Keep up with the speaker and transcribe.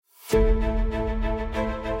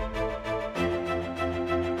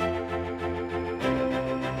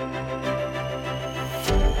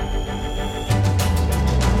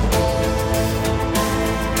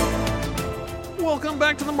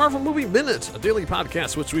Movie Minute, a daily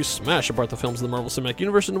podcast which we smash apart the films of the Marvel Cinematic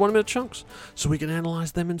Universe into 1 minute chunks so we can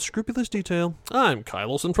analyze them in scrupulous detail. I'm Kyle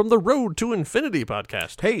Olson from the Road to Infinity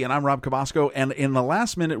podcast. Hey, and I'm Rob Cabasco, and in the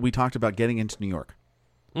last minute we talked about getting into New York.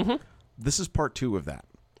 Mm-hmm. This is part 2 of that.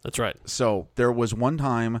 That's right. So there was one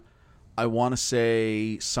time, I want to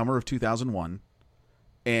say summer of 2001,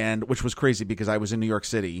 and which was crazy because I was in New York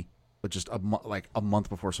City just a month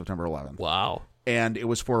before September 11th. Wow. And it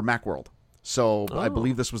was for Macworld. So I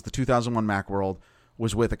believe this was the 2001 Macworld.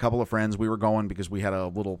 Was with a couple of friends. We were going because we had a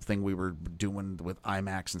little thing we were doing with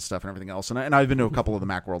IMAX and stuff and everything else. And I've been to a couple of the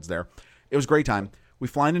Macworlds there. It was a great time. We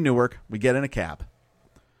fly into Newark. We get in a cab.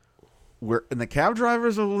 And the cab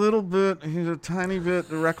driver's he's a tiny bit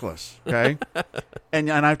reckless, okay? and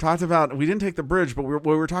I've talked about, we didn't take the bridge, but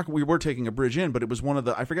we were taking a bridge in, but it was one of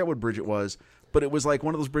the, I forget what bridge it was, but it was like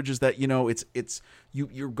one of those bridges that,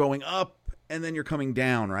 you're going up and then you're coming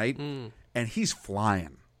down, right? Mm. And he's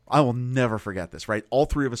flying. I will never forget this, right? All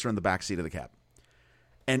three of us are in the back seat of the cab.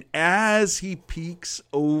 And as he peeks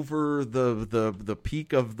over the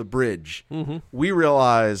peak of the bridge, mm-hmm. we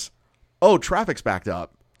realize, traffic's backed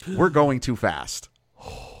up. We're going too fast.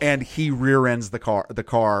 And he rear ends the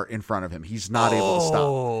car in front of him. He's not able to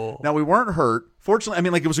stop. Now, we weren't hurt.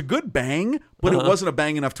 Fortunately, it was a good bang, but it wasn't a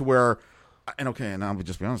bang enough to where, and I'll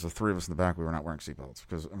just be honest, the three of us in the back, we were not wearing seatbelts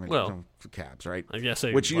because, cabs, right? I guess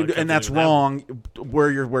and that's wrong. Wear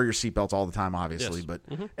your seatbelts all the time, obviously, yes. but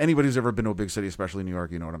mm-hmm. anybody who's ever been to a big city, especially New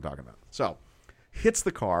York, you know what I'm talking about. So, hits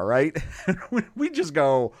the car, right? We just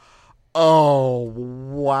go, oh,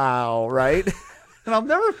 wow, right? And I'll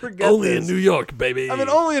never forget Only in New York, baby.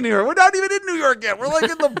 Only in New York. We're not even in New York yet. We're like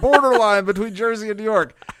in the borderline between Jersey and New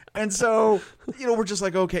York. And so, we're just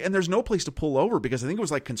like, okay. And there's no place to pull over because I think it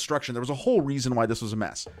was like construction. There was a whole reason why this was a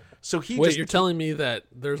mess. So you're telling me that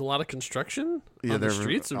there's a lot of construction on the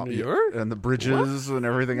streets of New York? And the bridges and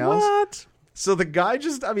everything else? What? So the guy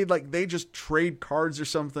they just trade cards or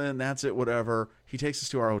something. That's it, whatever. He takes us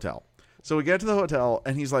to our hotel. So we get to the hotel,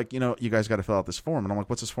 and he's like, you guys got to fill out this form. And I'm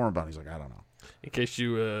like, what's this form about? He's like, I don't know. In case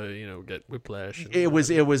you, get whiplash. It was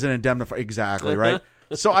an indemnifier. Exactly, right?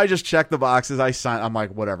 So I just checked the boxes. I signed. I'm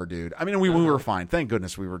like, whatever, dude. We were fine. Thank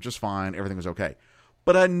goodness we were just fine. Everything was okay.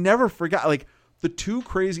 But I never forgot, the two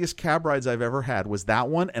craziest cab rides I've ever had was that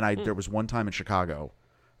one, and there was one time in Chicago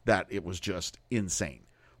that it was just insane.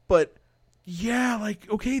 But, yeah,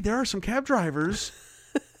 okay, there are some cab drivers.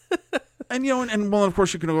 And, of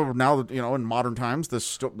course, you can go over now, in modern times, the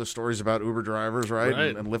stories about Uber drivers,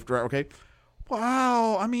 right? And Lyft drivers, okay.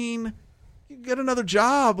 Wow, you get another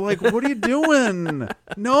job. What are you doing?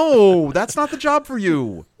 No, that's not the job for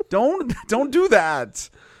you. Don't do that.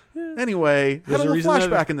 Anyway, there's had a little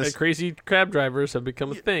flashback in this. Crazy cab drivers have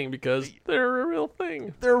become a thing because they're a real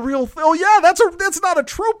thing. They're a real thing. Oh, yeah, that's not a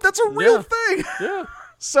trope. That's a real thing. Yeah.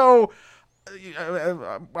 So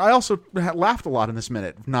I also laughed a lot in this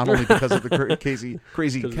minute, not only because of the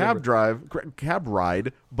crazy cab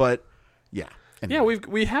ride, but yeah. Anyway. Yeah,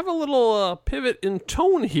 we have a little pivot in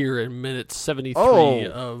tone here in minute 73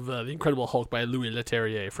 of The Incredible Hulk by Louis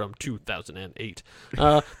Leterrier from 2008.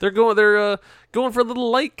 They're going for a little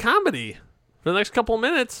light comedy for the next couple of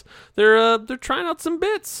minutes. They're trying out some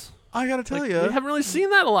bits. I gotta tell you, we haven't really seen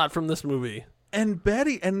that a lot from this movie. And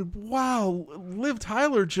Betty, and wow, Liv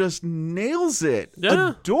Tyler just nails it.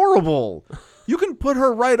 Yeah. Adorable. You can put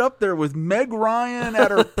her right up there with Meg Ryan at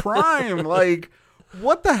her prime.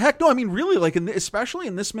 What the heck? No, really, especially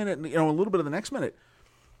in this minute, a little bit of the next minute,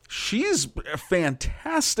 she's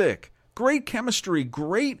fantastic. Great chemistry,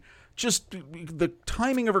 great, just the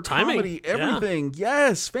timing of her comedy, everything. Yeah.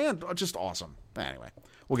 Yes, just awesome. Anyway,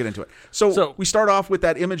 we'll get into it. So we start off with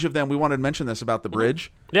that image of them. We wanted to mention this about the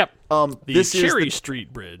bridge. Yep. This Cherry is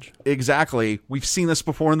Street Bridge. Exactly. We've seen this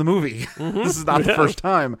before in the movie. Mm-hmm. This is not the first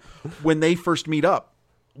time. When they first meet up,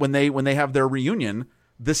 when they have their reunion,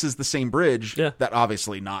 this is the same bridge that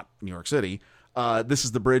obviously not New York City. This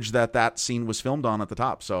is the bridge that scene was filmed on at the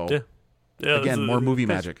top. So again, more movie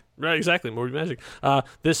magic. Right, exactly, movie magic.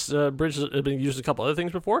 This bridge has been used in a couple other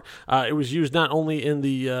things before. It was used not only in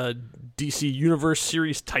the DC Universe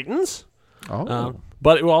series Titans,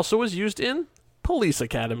 but it also was used in Police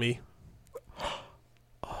Academy.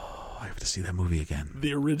 I have to see that movie again.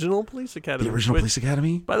 The original Police Academy. Police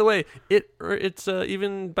Academy? By the way, it's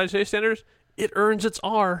even by today's standards, it earns its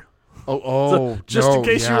R. So just in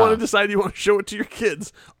case you want to decide you want to show it to your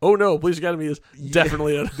kids. Oh no, Police Academy is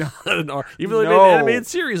definitely an R. Even though they made an animated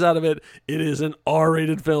series out of it, it is an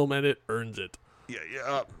R-rated film and it earns it.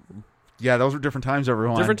 Yeah, those were different times,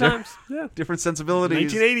 everyone. Different times. Yeah. Different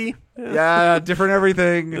sensibilities. 1980. Yeah, different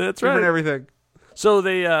everything. That's different right. Everything. So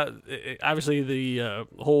they obviously the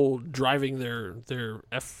whole driving their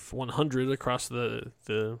F-100 across the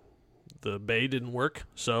bay didn't work,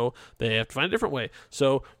 so they have to find a different way.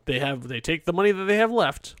 So they take the money that they have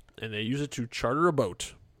left and they use it to charter a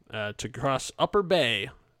boat to cross Upper Bay.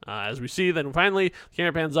 As we see, then finally the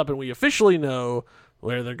camera pans up and we officially know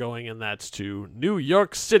where they're going, and that's to New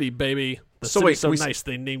York City, baby. The city's so nice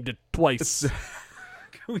they named it twice.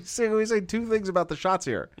 We say two things about the shots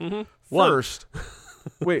here. Mm-hmm. First,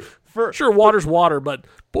 sure, water's water, but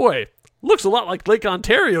boy, looks a lot like Lake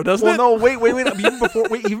Ontario, doesn't it? Well, no, wait.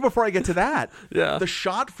 Even before I get to that, yeah, the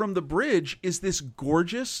shot from the bridge is this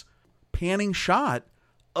gorgeous panning shot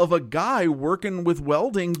of a guy working with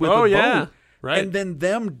welding with a boat, right, and then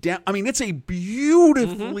them down. I mean, it's a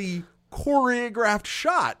beautifully choreographed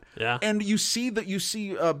shot. Yeah. And you see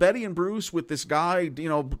Betty and Bruce with this guy,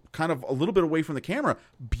 kind of a little bit away from the camera.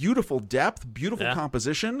 Beautiful depth, beautiful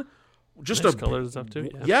composition. Just nice colors and stuff too.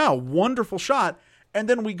 Yeah, wonderful shot. And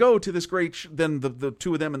then we go to this great then the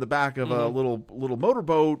two of them in the back of a little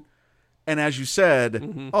motorboat. And as you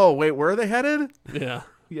said, oh wait, where are they headed? Yeah.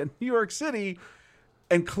 Yeah, New York City.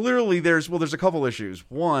 And clearly there's a couple issues.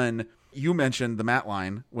 One, you mentioned the matte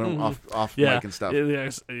line when off mic and stuff. Yeah,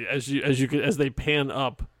 as they pan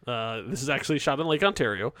up, this is actually shot in Lake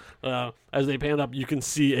Ontario. As they pan up, you can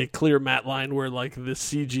see a clear matte line where like the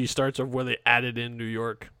CG starts of where they added in New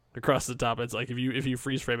York across the top. It's like if you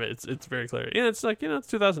freeze frame it, it's very clear. And it's like it's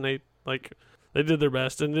 2008. Like they did their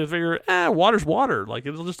best, and they figure, water's water. Like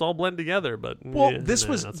it'll just all blend together. But this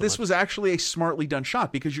was actually a smartly done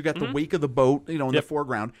shot because you got the wake of the boat, in the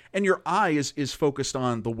foreground, and your eye is focused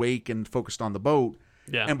on the wake and focused on the boat.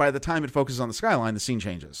 Yeah. And by the time it focuses on the skyline, the scene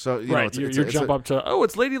changes. So you jump up to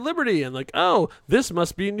it's Lady Liberty, and like this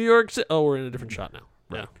must be New York City. Oh, we're in a different shot now.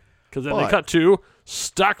 Right. Yeah. Because then they cut to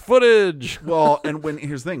stock footage. Well, and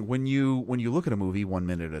here's the thing: when you look at a movie 1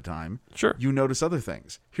 minute at a time, sure, you notice other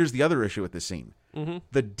things. Here's the other issue with this scene: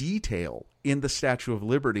 the detail in the Statue of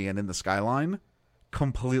Liberty and in the skyline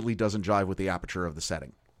completely doesn't jive with the aperture of the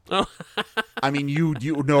setting. Oh, I mean, you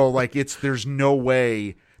know, like there's no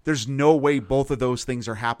way both of those things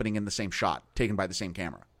are happening in the same shot, taken by the same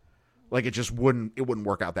camera. Like it just wouldn't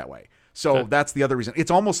work out that way. So that's the other reason.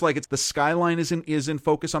 It's almost like the skyline is in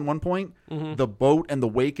focus on one point, the boat and the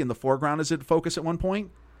wake in the foreground is in focus at one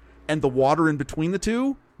point, and the water in between the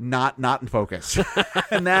two not in focus.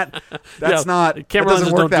 And that's not. It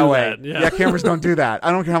doesn't work that way. Yeah, cameras don't do that.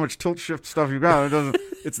 I don't care how much tilt shift stuff you got.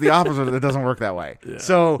 It's the opposite. It doesn't work that way. Yeah.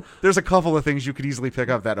 So there's a couple of things you could easily pick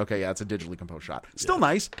up that it's a digitally composed shot. Still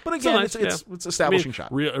nice, but again, it's establishing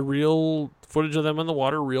shot. Real footage of them on the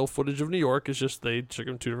water, real footage of New York is just they took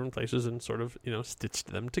them two different places and sort of stitched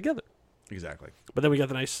them together. Exactly. But then we got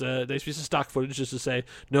the nice piece of stock footage just to say,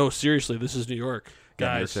 no, seriously, this is New York,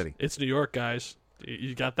 guys. New York City. It's New York, guys.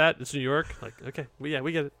 You got that? It's New York. Like, okay, we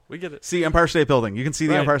get it. See Empire State Building. You can see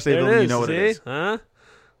the Empire State Building. You know what it is, huh?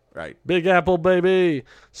 Right. Big Apple, baby.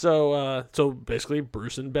 So basically,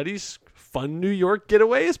 Bruce and Betty's fun New York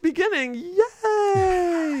getaway is beginning.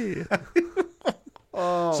 Yay!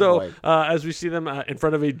 As we see them in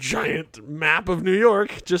front of a giant map of New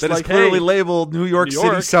York, just that like is clearly labeled New York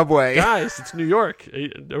City Subway. Guys, it's New York.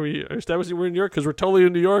 Are we establishing we're in New York? Because we're totally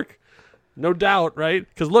in New York. No doubt, right?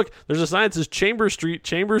 Because look, there's a sign that says Chamber Street.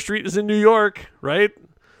 Chamber Street is in New York, right?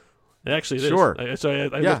 Actually, it sure. is. I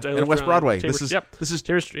looked and West Broadway. This is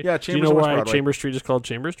Chamber Street. Yeah, Chambers. Do you know why Chamber Street is called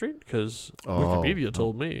Chamber Street? Because Wikipedia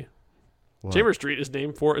told me. What? Chamber Street is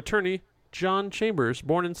named for attorney John Chambers,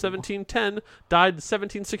 born in 1710, died in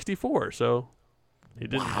 1764. So he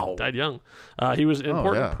died young. He was an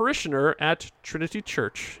important parishioner at Trinity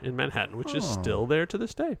Church in Manhattan, which is still there to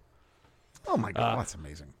this day. Oh my God, that's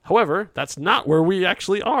amazing. However, that's not where we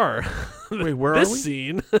actually are. Wait, where are we? This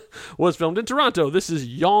scene was filmed in Toronto. This is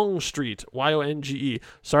Yonge Street, Yonge.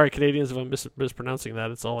 Sorry, Canadians, if I'm mispronouncing that.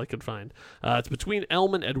 It's all I could find. It's between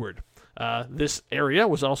Elm and Edward. This area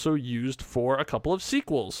was also used for a couple of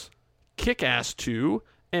sequels. Kick-Ass 2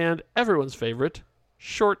 and everyone's favorite,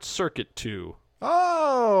 Short Circuit 2.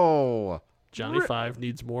 Oh! Johnny Five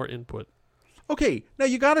needs more input. Okay, now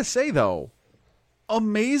you gotta say, though,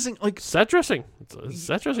 amazing, like set dressing. It's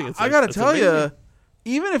set dressing. I gotta tell you,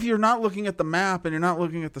 even if you're not looking at the map and you're not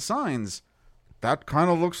looking at the signs, that kind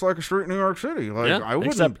of looks like a street in New York City. Like I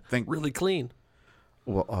wouldn't think really clean.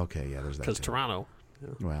 Well, okay, yeah, there's that. Because Toronto. Yeah.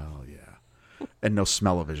 Well, yeah, and no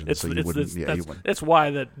smell-o-vision, so you wouldn't. You wouldn't. That's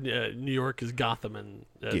why that New York is Gotham and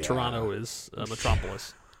Toronto is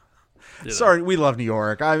Metropolis. Sorry, we love New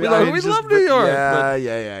York. We love New York.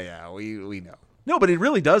 Yeah. We know. No, but it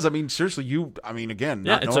really does. I mean, seriously, again,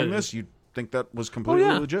 not knowing this, think that was completely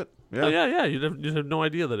legit. Yeah. Oh, yeah. You'd have no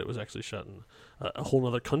idea that it was actually shot in a whole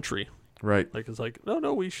other country. Right. Like, it's like,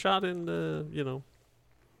 no, we shot in,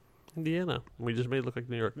 Indiana. We just made it look like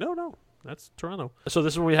New York. No, that's Toronto. So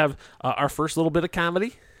this is when we have our first little bit of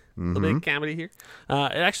comedy. A little bit of comedy here.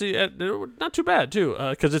 It actually, not too bad, too,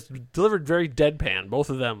 because it's delivered very deadpan, both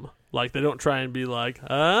of them. Like, they don't try and be like,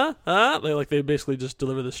 They basically just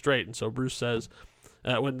deliver this straight. And so Bruce says,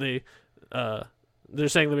 when they're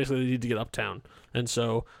saying that basically they need to get uptown. And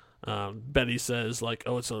so Betty says, like,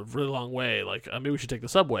 oh, it's a really long way. Like, maybe we should take the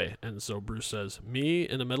subway. And so Bruce says, me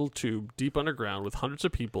in a metal tube deep underground with hundreds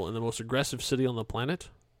of people in the most aggressive city on the planet?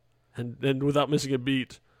 And then without missing a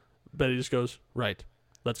beat, Betty just goes, right,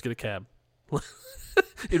 let's get a cab.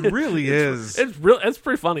 It really is. It's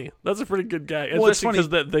pretty funny. That's a pretty good gag. Well, it's Especially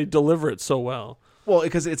because they deliver it so well. Well,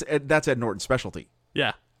 because that's Ed Norton's specialty.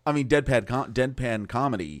 Yeah. I mean, deadpan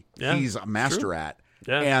comedy, he's a master at.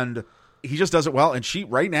 Yeah. And he just does it well. And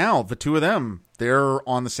right now, the two of them, they're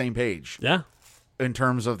on the same page. Yeah. In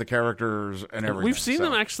terms of the characters and everything. We've seen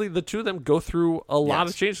them, actually, the two of them go through a lot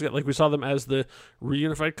of changes. Like, we saw them as the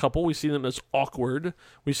reunified couple. We've seen them as awkward.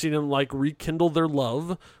 We've seen them, like, rekindle their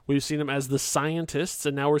love. We've seen them as the scientists.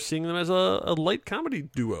 And now we're seeing them as a light comedy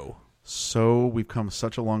duo. So we've come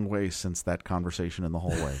such a long way since that conversation in the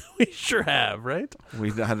hallway. We sure have, right?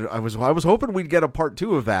 I was hoping we'd get a part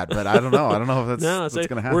 2 of that, but I don't know. I don't know if that's going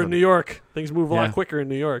to happen. We're in New York. Things move a lot quicker in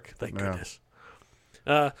New York. Thank goodness.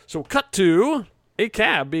 So cut to a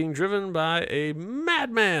cab being driven by a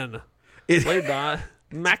madman played by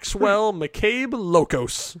Maxwell McCabe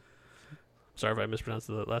Lokos. Sorry if I mispronounced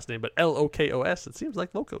the last name, but Lokos. It seems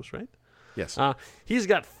like Lokos, right? Yes. He's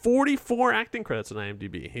got 44 acting credits on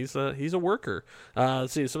IMDb. He's a worker.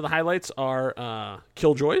 Let's see. Some of the highlights are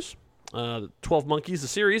Killjoys, 12 Monkeys, the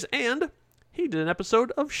series, and he did an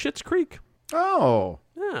episode of Schitt's Creek. Oh.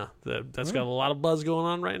 Yeah, that's got a lot of buzz going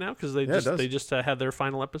on right now because they just had their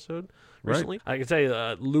final episode recently. Right. I can tell you,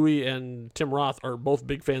 Louis and Tim Roth are both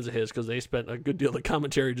big fans of his because they spent a good deal of the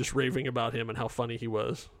commentary just raving about him and how funny he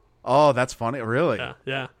was. Oh, that's funny. Really?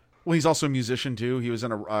 Yeah. Well, he's also a musician, too. He was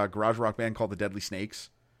in a garage rock band called the Deadly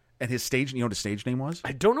Snakes. And his stage, you know what his stage name was?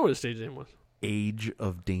 I don't know what his stage name was. Age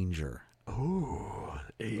of Danger. Oh,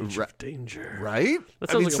 Age of Danger. Right?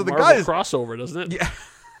 That sounds like a Marvel crossover, doesn't it? Yeah.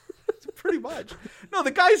 Pretty much. No,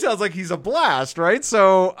 the guy sounds like he's a blast, right?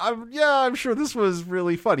 So, I'm sure this was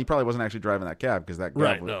really fun. He probably wasn't actually driving that cab because that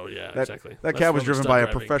cab exactly. That cab was driven by a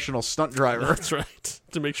professional stunt driver. That's right.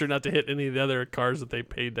 To make sure not to hit any of the other cars that they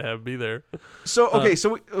paid to have be there. So, okay,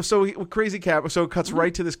 so crazy cab. So it cuts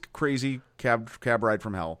right to this crazy cab ride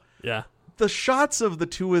from hell. Yeah. The shots of the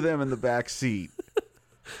two of them in the back seat.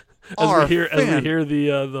 As we hear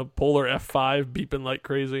the Polar F5 beeping like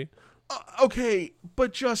crazy. Okay,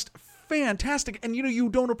 but just fantastic. And you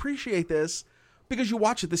don't appreciate this because you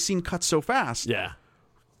watch it. The scene cuts so fast. Yeah.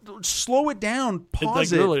 Slow it down.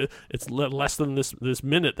 Pause it. Really, it's less than this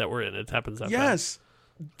minute that we're in. It happens that fast. Yes.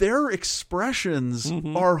 Their expressions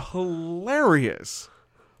are hilarious.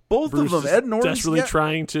 Both Bruce of them. Ed Norton's desperately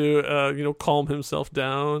trying to calm himself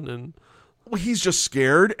down, and he's just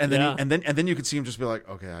scared, and then and then you can see him just be like,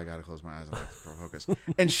 okay, I gotta close my eyes and focus.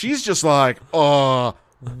 And she's just like,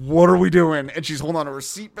 what are we doing? And she's holding on to her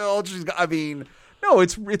seatbelt.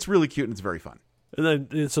 It's really cute and it's very fun. And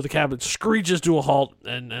then so the cab screeches to a halt,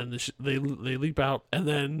 and they leap out, and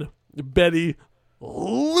then Betty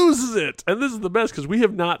loses it. And this is the best because we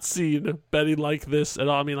have not seen Betty like this at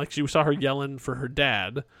all. I mean, like we saw her yelling for her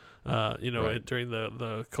dad, during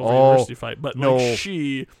the Culver University fight. But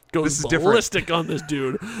she goes ballistic on this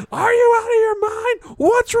dude. Are you out of your mind?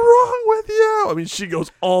 What's wrong with you? I mean, she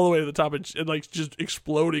goes all the way to the top and like just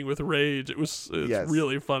exploding with rage. It's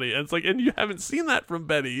really funny. And it's like, and you haven't seen that from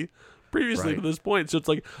Betty previously to this point. So it's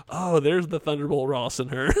like, there's the Thunderbolt Ross in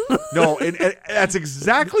her. No, and that's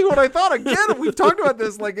exactly what I thought. Again, we've talked about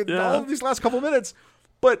this like in all of these last couple of minutes.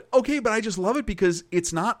 But I just love it because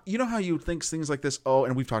it's not, you know how you think things like this,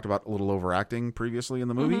 and we've talked about a little overacting previously in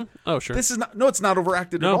the movie. Mm-hmm. Oh, sure. This is not, it's not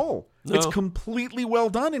overacted at all. No. It's completely well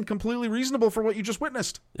done and completely reasonable for what you just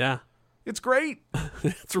witnessed. Yeah. It's great.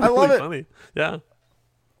 It's really I love funny. It. Yeah.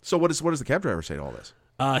 So what does the cab driver say to all this?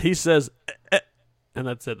 He says, and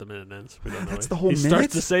that's it, the minute ends. We don't know. That's the whole minute? He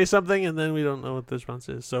starts to say something, and then we don't know what the response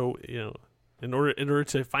is. So, in order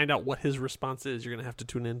to find out what his response is, you're going to have to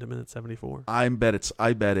tune in to minute 74. I bet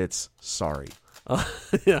it's sorry.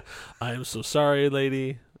 Yeah. I am so sorry,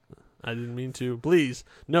 lady. I didn't mean to. Please,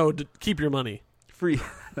 no, keep your money. Free.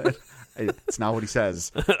 It's not what he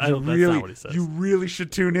says. That's not what he says. You really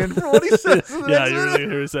should tune in for what he says. Yeah, you really hear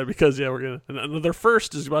what he said because we're gonna another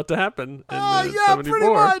first is about to happen in 74.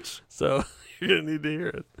 Pretty much. So you're gonna need to hear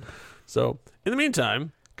it. So, in the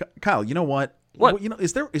meantime, Kyle, you know what? What? Well,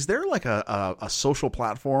 is there like a social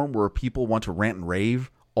platform where people want to rant and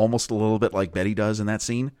rave almost a little bit like Betty does in that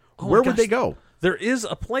scene? Where would they go? There is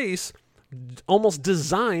a place almost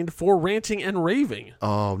designed for ranting and raving.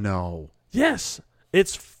 Oh no. Yes,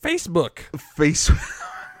 it's Facebook.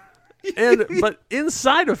 But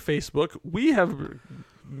inside of Facebook, we have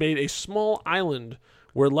made a small island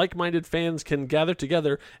where like-minded fans can gather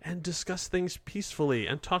together and discuss things peacefully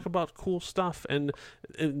and talk about cool stuff and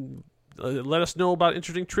let us know about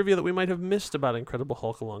interesting trivia that we might have missed about Incredible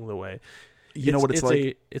Hulk along the way. You know what it's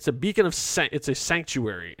like? It's a beacon of it's a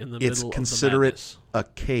sanctuary in the middle of the madness. Consider it a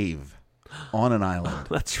cave on an island.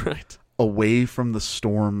 That's right. Away from the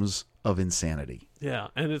storms of insanity. Yeah,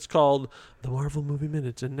 and it's called the Marvel Movie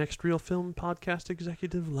Minutes and Next Reel Film Podcast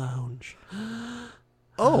Executive Lounge.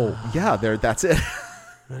 Oh, yeah, that's it.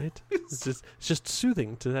 Right? It's just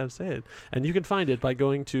soothing to have say it. And you can find it by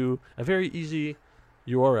going to a very easy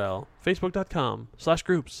URL,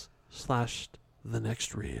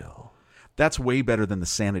 facebook.com/groups/thenextreel. That's way better than the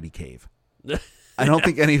Sanity Cave. I don't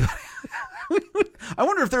think anybody... I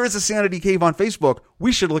wonder if there is a Sanity Cave on Facebook.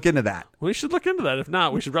 We should look into that. We should look into that. If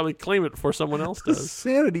not, we should probably claim it before someone else does.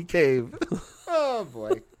 Sanity Cave. Oh,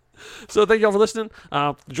 boy. So thank you all for listening.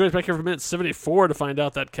 Join us back here for minute 74 to find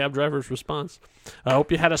out that cab driver's response. I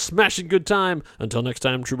hope you had a smashing good time. Until next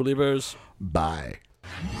time, true believers. Bye.